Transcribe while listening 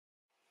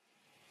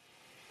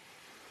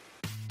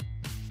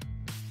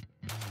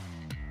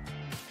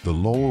The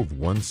Law of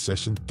One,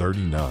 Session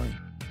 39,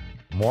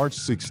 March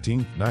 16,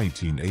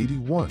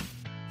 1981.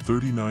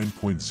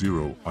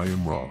 39.0 I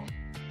am Ra.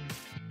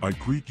 I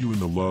greet you in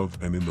the love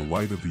and in the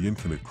light of the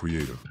infinite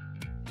Creator.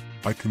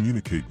 I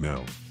communicate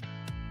now.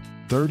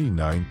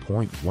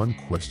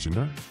 39.1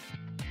 Questioner.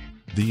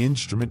 The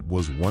instrument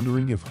was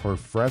wondering if her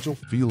fragile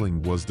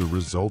feeling was the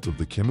result of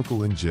the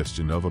chemical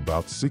ingestion of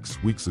about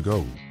 6 weeks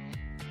ago.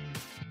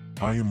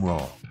 I am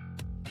Ra.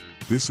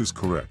 This is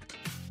correct.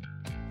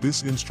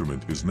 This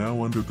instrument is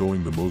now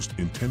undergoing the most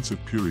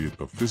intensive period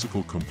of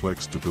physical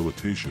complex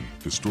debilitation,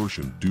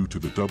 distortion due to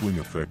the doubling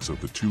effects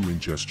of the 2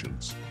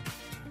 ingestions.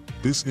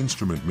 This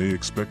instrument may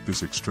expect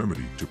this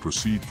extremity to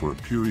proceed for a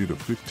period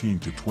of 15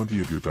 to 20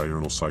 of your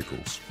diurnal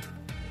cycles.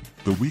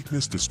 The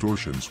weakness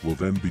distortions will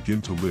then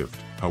begin to lift,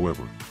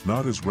 however,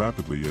 not as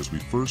rapidly as we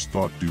first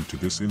thought due to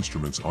this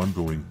instrument's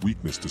ongoing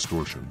weakness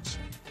distortions.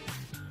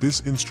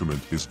 This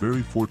instrument is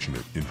very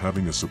fortunate in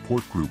having a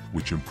support group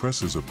which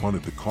impresses upon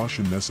it the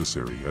caution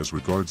necessary as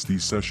regards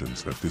these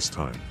sessions at this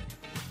time.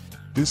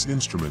 This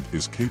instrument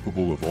is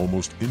capable of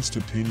almost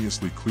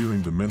instantaneously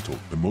clearing the mental,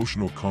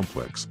 emotional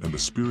complex and the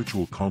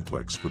spiritual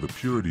complex for the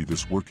purity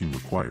this working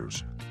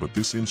requires, but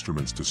this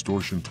instrument's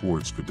distortion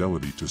towards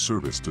fidelity to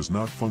service does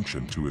not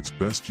function to its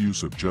best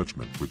use of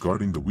judgment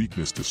regarding the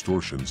weakness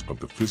distortions of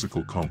the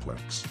physical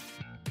complex.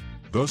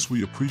 Thus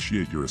we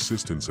appreciate your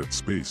assistance at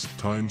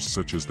times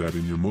such as that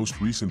in your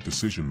most recent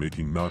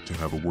decision-making not to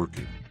have a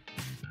working.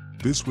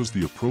 This was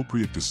the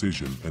appropriate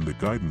decision and the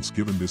guidance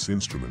given this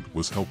instrument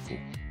was helpful.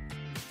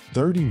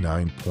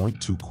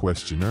 39.2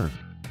 Questioner.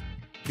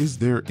 Is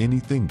there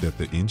anything that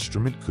the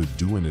instrument could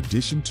do in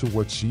addition to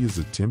what she is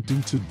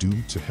attempting to do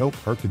to help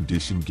her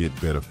condition get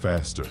better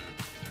faster?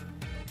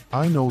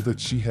 I know that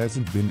she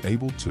hasn't been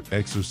able to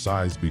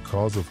exercise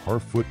because of her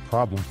foot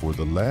problem for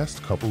the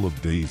last couple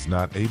of days,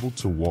 not able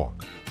to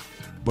walk.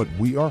 But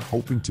we are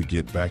hoping to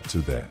get back to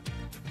that.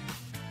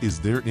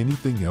 Is there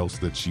anything else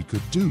that she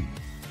could do?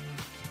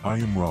 I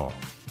am Ra.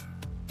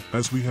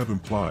 As we have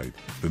implied,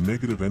 the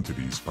negative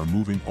entities are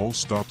moving all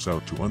stops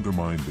out to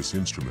undermine this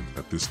instrument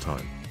at this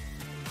time.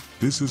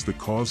 This is the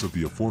cause of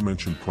the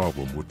aforementioned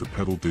problem with the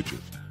pedal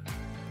digit.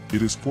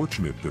 It is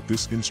fortunate that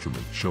this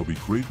instrument shall be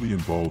greatly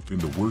involved in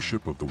the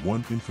worship of the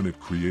one infinite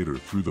Creator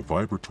through the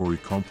vibratory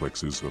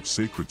complexes of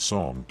sacred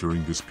song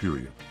during this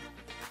period.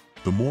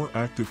 The more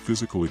active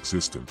physical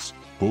existence,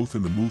 both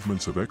in the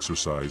movements of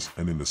exercise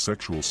and in the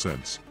sexual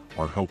sense,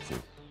 are helpful.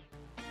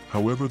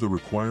 However, the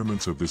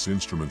requirements of this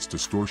instrument's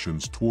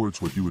distortions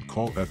towards what you would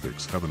call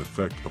ethics have an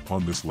effect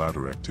upon this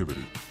latter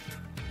activity.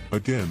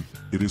 Again,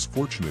 it is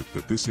fortunate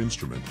that this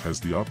instrument has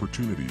the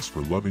opportunities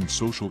for loving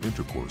social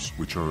intercourse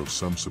which are of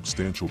some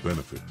substantial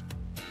benefit.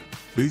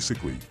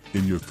 Basically,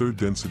 in your third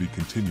density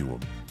continuum,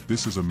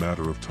 this is a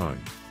matter of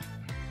time.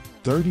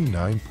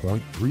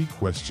 39.3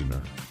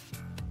 Questioner.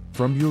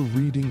 From your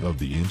reading of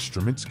the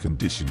instrument's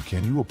condition,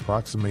 can you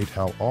approximate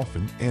how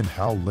often and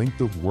how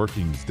length of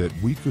workings that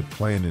we could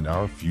plan in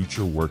our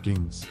future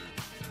workings?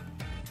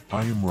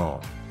 I am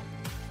Ra.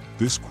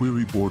 This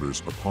query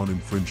borders upon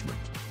infringement.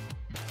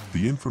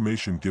 The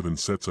information given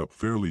sets up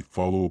fairly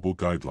followable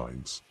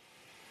guidelines.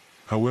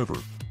 However,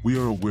 we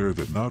are aware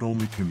that not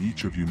only can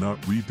each of you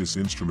not read this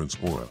instrument's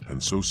aura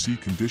and so see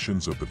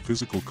conditions of the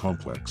physical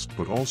complex,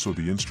 but also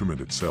the instrument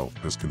itself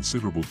has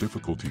considerable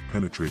difficulty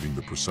penetrating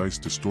the precise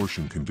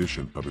distortion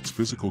condition of its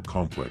physical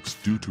complex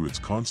due to its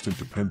constant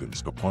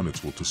dependence upon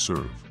its will to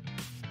serve.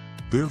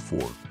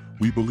 Therefore,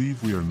 we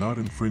believe we are not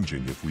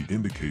infringing if we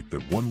indicate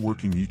that one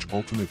working each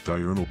alternate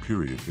diurnal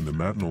period in the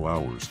matinal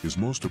hours is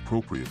most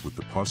appropriate, with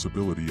the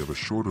possibility of a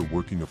shorter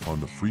working upon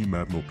the free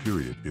matinal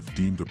period if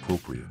deemed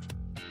appropriate.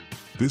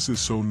 This is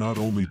so not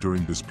only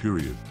during this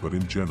period but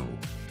in general.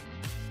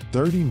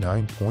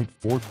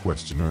 39.4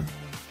 Questioner.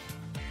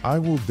 I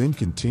will then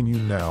continue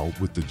now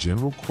with the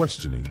general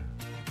questioning,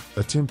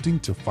 attempting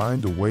to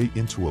find a way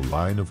into a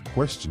line of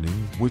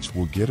questioning which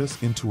will get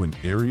us into an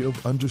area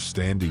of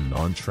understanding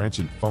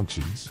non-transient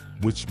functions,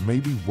 which may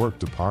be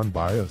worked upon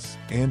by us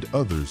and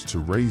others to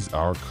raise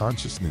our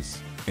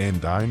consciousness,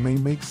 and I may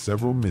make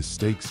several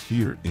mistakes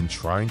here in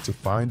trying to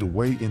find a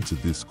way into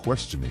this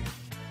questioning.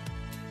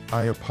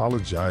 I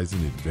apologize in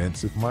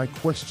advance if my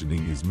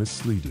questioning is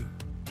misleading.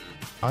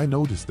 I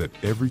notice that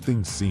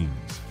everything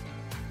seems,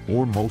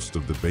 or most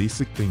of the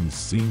basic things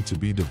seem to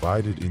be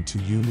divided into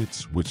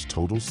units which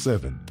total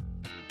 7.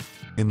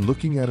 In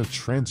looking at a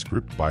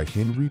transcript by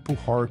Henry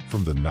Puhart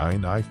from the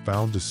 9, I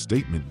found a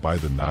statement by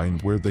the 9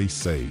 where they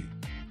say,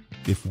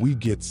 if we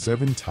get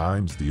 7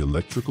 times the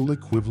electrical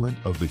equivalent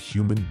of the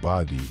human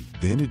body,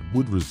 then it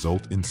would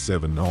result in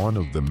 7 on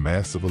of the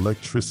mass of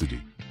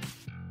electricity.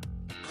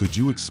 Could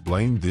you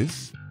explain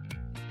this?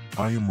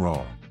 I am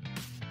Ra.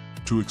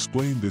 To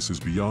explain this is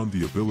beyond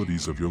the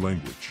abilities of your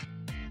language.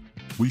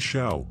 We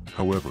shall,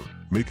 however,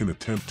 make an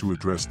attempt to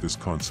address this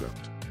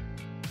concept.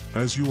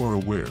 As you are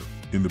aware,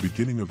 in the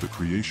beginning of the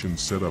creation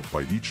set up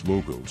by each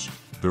logos,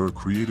 there are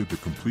created the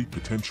complete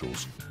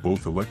potentials,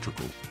 both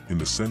electrical, in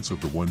the sense of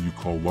the one you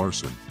call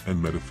Larson,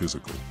 and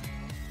metaphysical.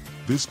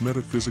 This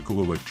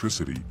metaphysical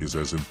electricity is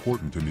as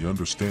important in the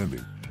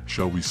understanding,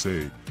 shall we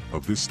say,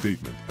 of this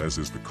statement as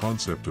is the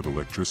concept of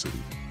electricity.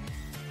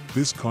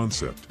 This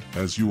concept,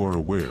 as you are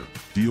aware,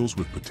 deals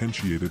with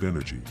potentiated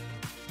energy.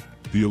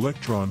 The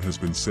electron has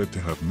been said to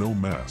have no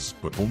mass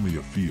but only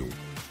a field.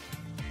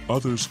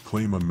 Others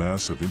claim a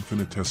mass of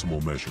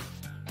infinitesimal measure.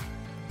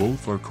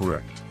 Both are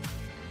correct.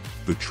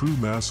 The true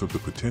mass of the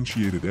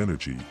potentiated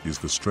energy is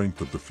the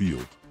strength of the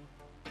field.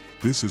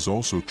 This is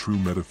also true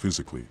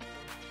metaphysically.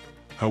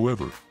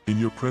 However, in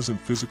your present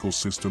physical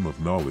system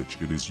of knowledge,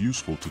 it is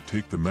useful to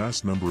take the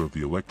mass number of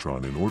the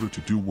electron in order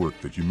to do work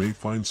that you may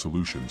find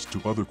solutions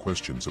to other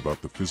questions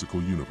about the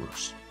physical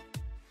universe.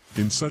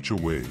 In such a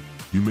way,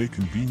 you may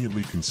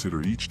conveniently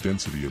consider each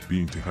density of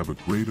being to have a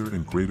greater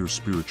and greater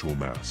spiritual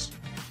mass.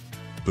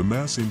 The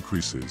mass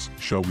increases,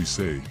 shall we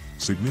say,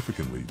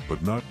 significantly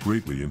but not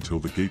greatly until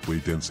the gateway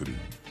density.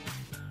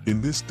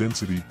 In this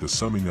density, the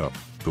summing up,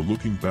 the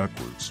looking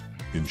backwards,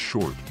 in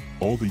short,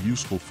 all the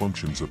useful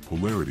functions of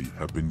polarity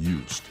have been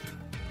used.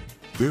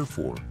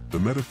 Therefore, the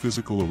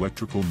metaphysical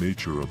electrical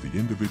nature of the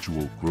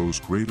individual grows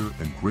greater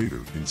and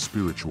greater in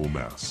spiritual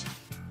mass.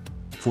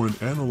 For an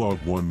analog,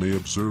 one may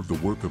observe the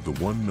work of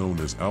the one known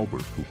as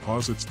Albert, who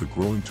posits the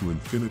growing to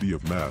infinity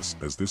of mass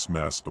as this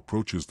mass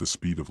approaches the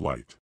speed of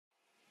light.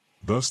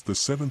 Thus the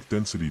seventh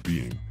density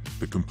being,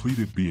 the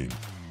completed being,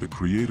 the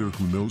creator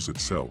who knows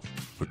itself,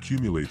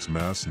 accumulates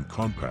mass and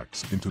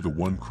compacts into the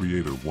one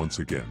creator once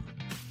again.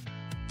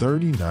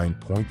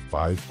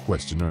 39.5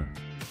 Questioner.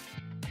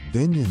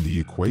 Then in the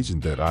equation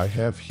that I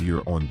have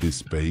here on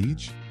this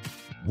page,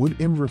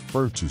 would M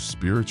refer to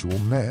spiritual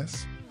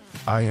mass?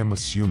 I am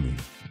assuming.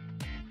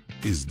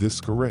 Is this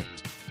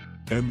correct?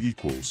 M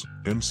equals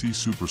mc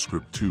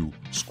superscript 2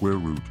 square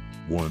root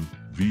 1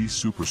 v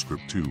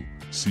superscript 2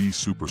 c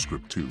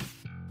superscript 2.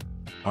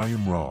 I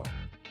am wrong.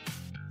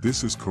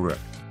 This is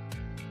correct.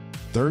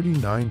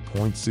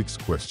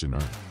 39.6 Questioner.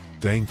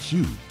 Thank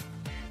you.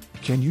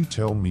 Can you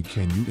tell me,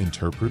 can you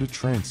interpret a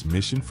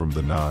transmission from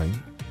the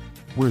nine,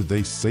 where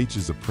they say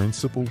is a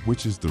principle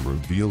which is the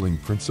revealing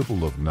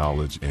principle of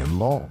knowledge and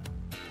law?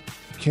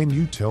 Can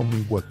you tell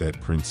me what that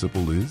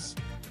principle is?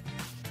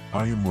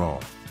 I am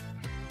wrong.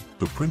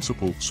 The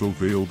principle so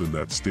veiled in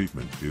that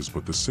statement is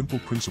but the simple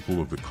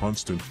principle of the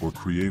constant or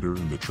creator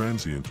and the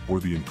transient or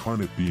the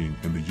incarnate being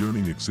and the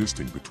yearning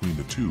existing between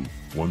the two,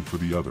 one for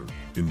the other,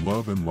 in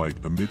love and light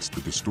amidst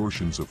the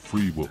distortions of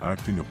free will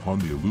acting upon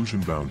the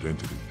illusion-bound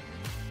entity.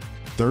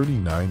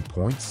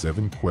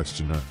 39.7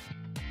 Questioner.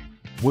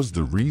 Was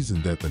the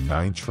reason that the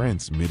nine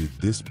transmitted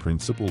this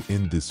principle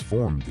in this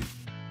form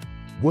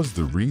was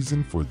the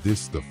reason for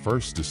this the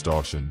first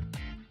distortion?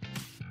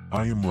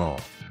 I am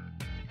wrong.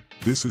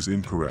 This is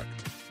incorrect.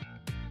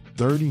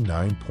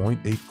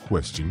 39.8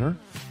 Questioner.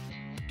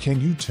 Can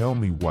you tell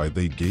me why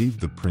they gave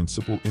the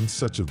principle in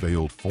such a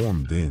veiled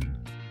form then?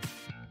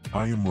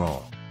 I am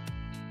wrong.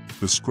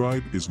 The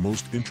scribe is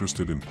most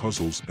interested in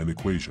puzzles and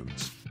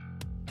equations.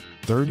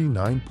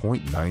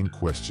 39.9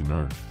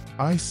 Questioner.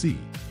 I see.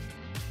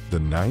 The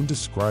nine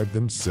describe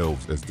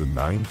themselves as the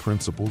nine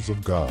principles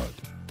of God.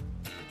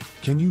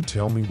 Can you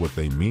tell me what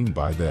they mean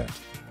by that?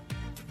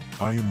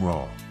 I am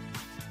wrong.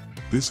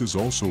 This is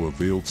also a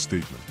veiled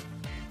statement.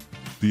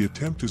 The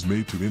attempt is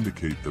made to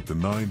indicate that the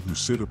nine who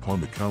sit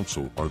upon the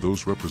council are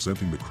those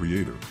representing the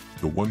Creator,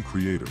 the one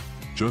Creator,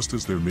 just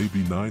as there may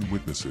be 9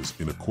 witnesses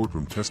in a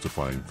courtroom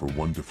testifying for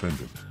one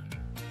defendant.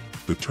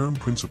 The term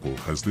principle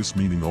has this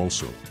meaning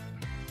also.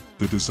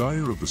 The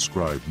desire of the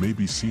scribe may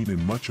be seen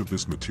in much of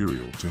this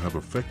material to have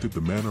affected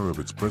the manner of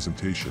its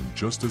presentation,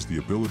 just as the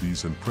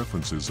abilities and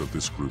preferences of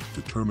this group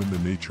determine the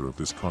nature of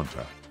this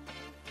contact.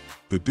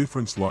 The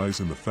difference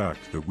lies in the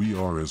fact that we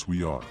are as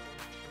we are.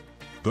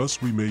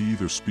 Thus we may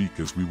either speak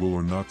as we will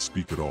or not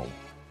speak at all.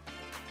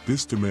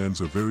 This demands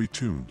a very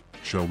tuned,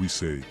 shall we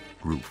say,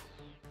 group.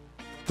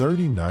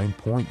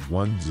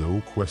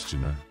 39.10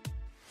 Questioner.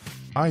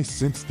 I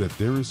sense that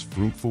there is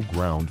fruitful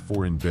ground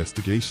for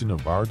investigation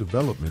of our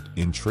development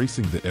in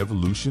tracing the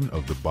evolution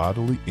of the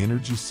bodily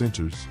energy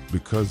centers,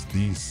 because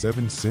these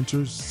 7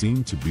 centers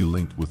seem to be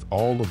linked with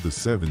all of the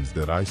 7s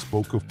that I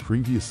spoke of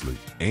previously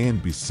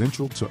and be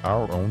central to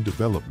our own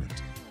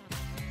development.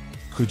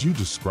 Could you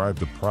describe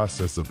the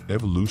process of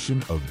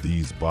evolution of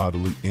these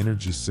bodily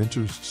energy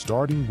centers,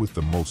 starting with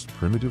the most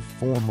primitive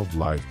form of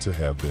life to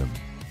have them?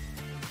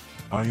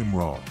 I am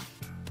wrong.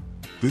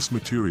 This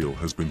material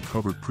has been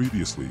covered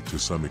previously to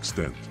some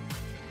extent.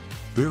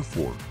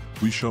 Therefore,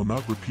 we shall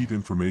not repeat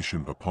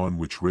information upon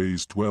which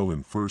rays dwell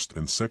in first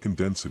and second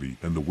density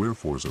and the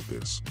wherefores of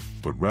this,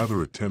 but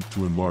rather attempt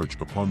to enlarge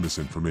upon this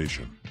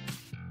information.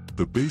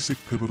 The basic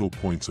pivotal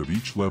points of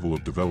each level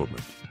of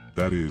development,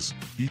 that is,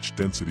 each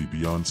density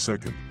beyond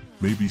second,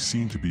 may be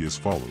seen to be as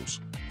follows.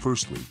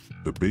 Firstly,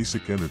 the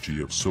basic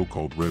energy of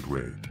so-called red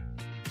ray.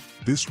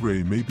 This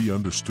ray may be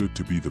understood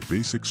to be the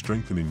basic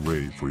strengthening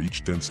ray for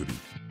each density.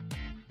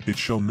 It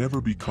shall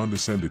never be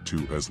condescended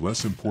to as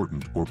less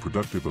important or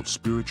productive of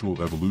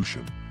spiritual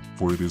evolution,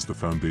 for it is the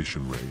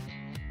foundation ray.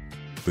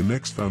 The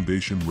next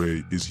foundation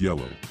ray is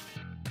yellow.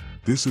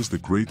 This is the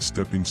great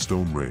stepping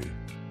stone ray.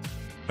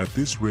 At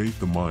this ray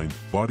the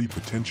mind-body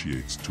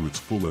potentiates to its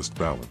fullest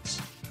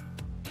balance.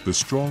 The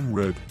strong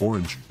red,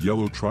 orange,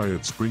 yellow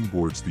triad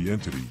springboards the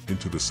entity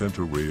into the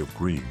center ray of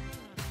green.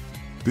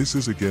 This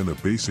is again a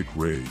basic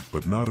ray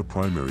but not a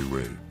primary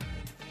ray.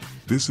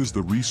 This is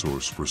the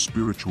resource for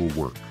spiritual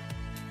work.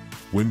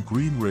 When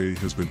green ray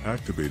has been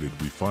activated,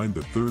 we find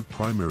the third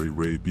primary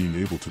ray being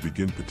able to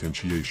begin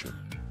potentiation.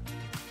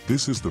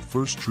 This is the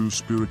first true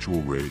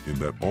spiritual ray in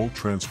that all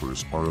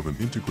transfers are of an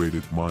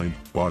integrated mind,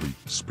 body,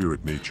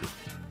 spirit nature.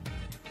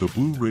 The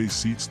blue ray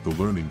seats the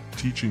learning,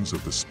 teachings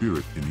of the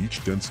spirit in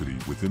each density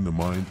within the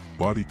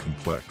mind-body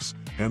complex,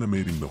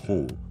 animating the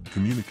whole,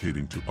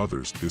 communicating to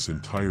others this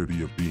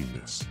entirety of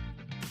beingness.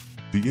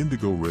 The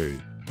indigo ray,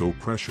 though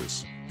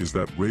precious, is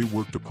that ray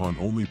worked upon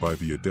only by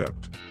the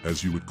adept,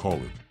 as you would call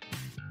it.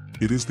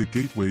 It is the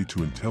gateway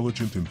to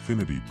intelligent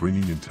infinity,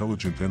 bringing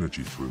intelligent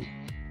energy through.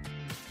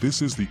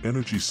 This is the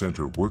energy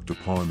center worked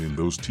upon in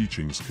those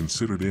teachings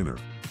considered inner,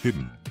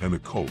 hidden, and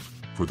occult,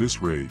 for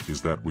this ray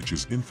is that which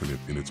is infinite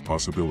in its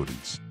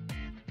possibilities.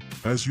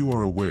 As you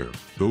are aware,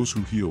 those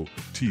who heal,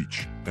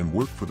 teach, and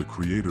work for the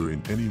Creator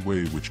in any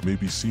way which may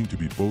be seen to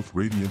be both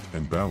radiant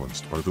and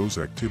balanced are those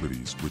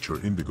activities which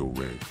are indigo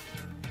ray.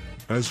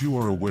 As you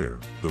are aware,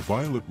 the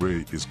violet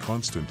ray is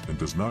constant and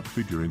does not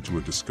figure into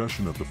a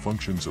discussion of the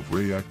functions of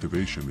ray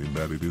activation, in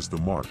that it is the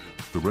mark,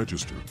 the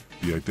register,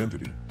 the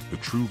identity, the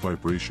true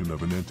vibration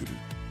of an entity.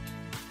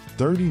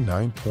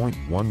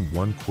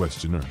 39.11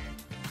 Questioner.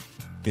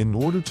 In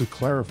order to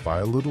clarify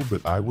a little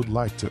bit, I would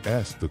like to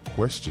ask the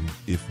question,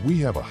 if we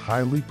have a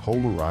highly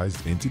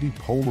polarized entity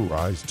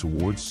polarized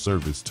towards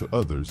service to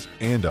others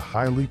and a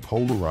highly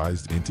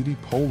polarized entity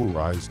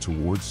polarized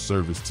towards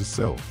service to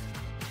self,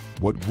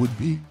 what would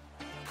be?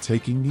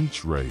 Taking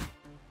each ray,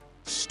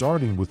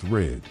 starting with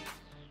red,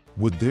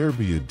 would there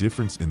be a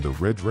difference in the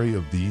red ray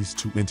of these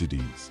two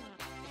entities?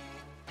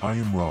 I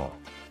am Ra.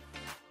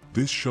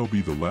 This shall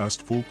be the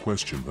last full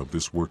question of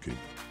this working.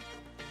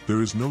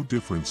 There is no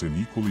difference in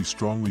equally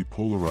strongly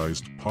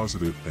polarized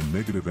positive and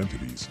negative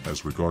entities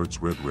as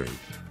regards red ray.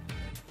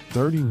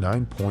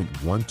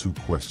 39.12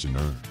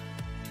 Questioner.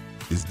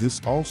 Is this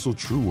also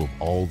true of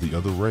all the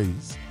other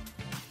rays?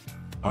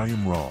 I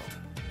am Ra.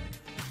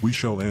 We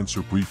shall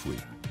answer briefly.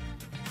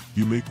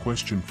 You may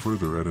question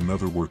further at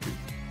another working.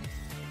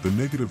 The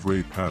negative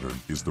ray pattern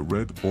is the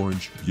red,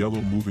 orange,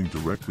 yellow moving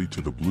directly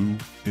to the blue,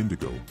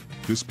 indigo,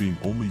 this being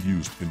only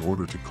used in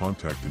order to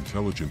contact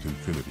intelligent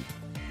infinity.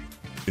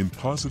 In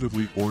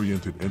positively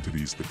oriented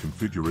entities, the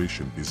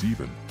configuration is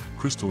even,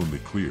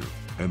 crystallinely clear,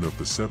 and of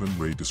the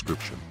 7-ray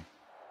description.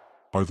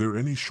 Are there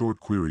any short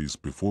queries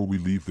before we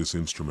leave this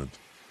instrument?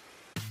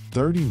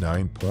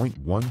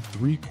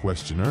 39.13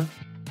 Questioner.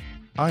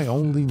 I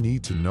only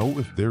need to know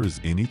if there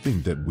is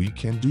anything that we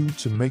can do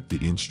to make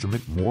the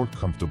instrument more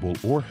comfortable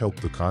or help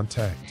the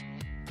contact.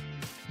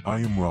 I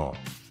am Ra.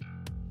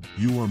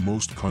 You are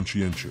most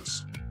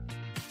conscientious.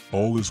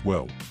 All is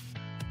well.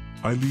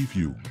 I leave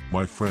you,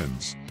 my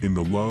friends, in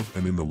the love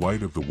and in the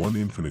light of the one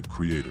infinite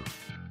Creator.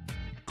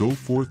 Go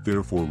forth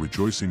therefore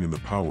rejoicing in the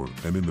power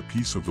and in the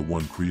peace of the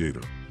one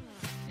Creator.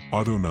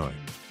 Adonai.